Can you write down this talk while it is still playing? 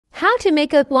to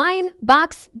make a wine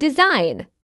box design.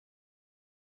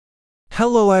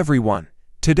 Hello everyone.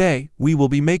 Today, we will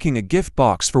be making a gift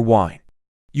box for wine.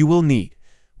 You will need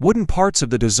wooden parts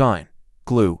of the design,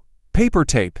 glue, paper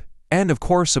tape, and of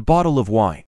course a bottle of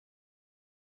wine.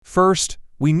 First,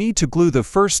 we need to glue the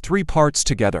first 3 parts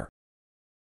together.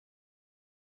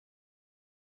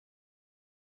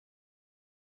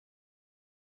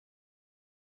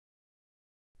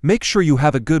 Make sure you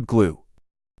have a good glue,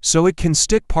 so it can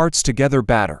stick parts together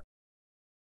better.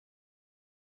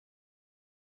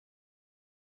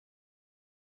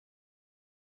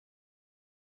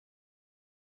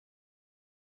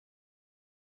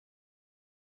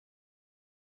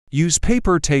 Use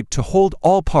paper tape to hold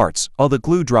all parts while the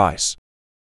glue dries.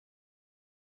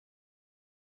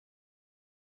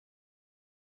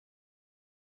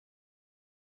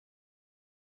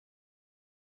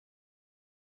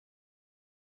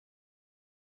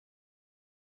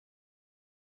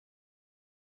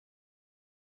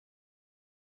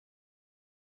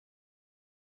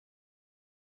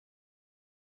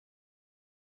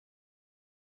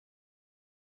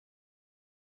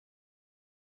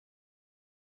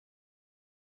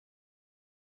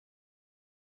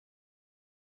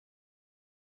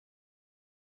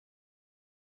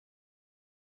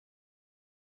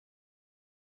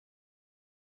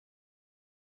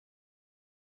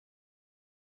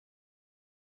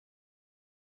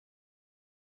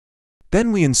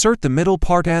 Then we insert the middle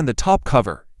part and the top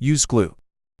cover. Use glue.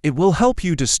 It will help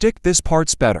you to stick these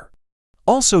parts better.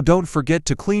 Also, don't forget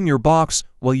to clean your box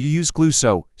while you use glue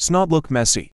so it's not look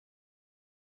messy.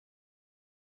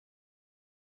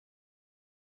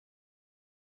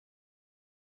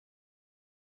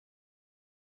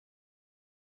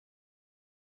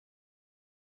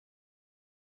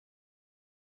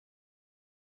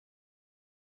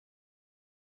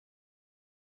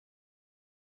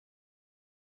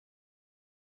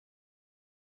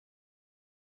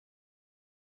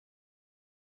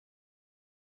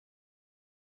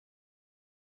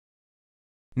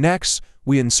 Next,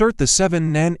 we insert the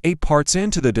 7 and 8 parts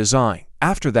into the design.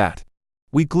 After that,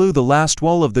 we glue the last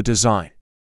wall of the design.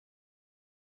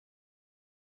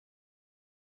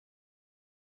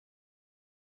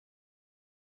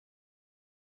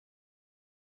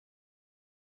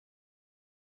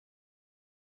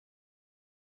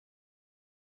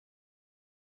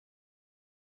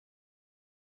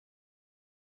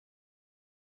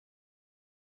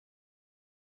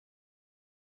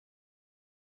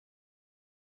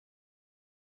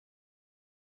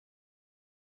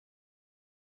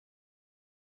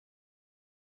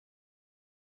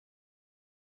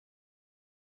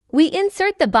 We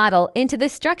insert the bottle into the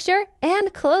structure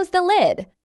and close the lid.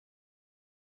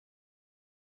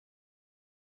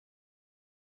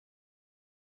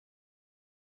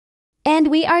 And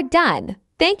we are done.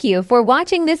 Thank you for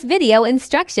watching this video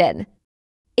instruction.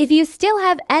 If you still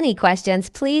have any questions,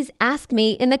 please ask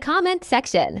me in the comment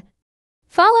section.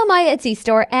 Follow my Etsy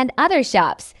store and other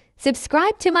shops.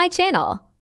 Subscribe to my channel.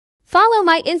 Follow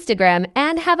my Instagram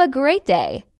and have a great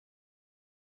day.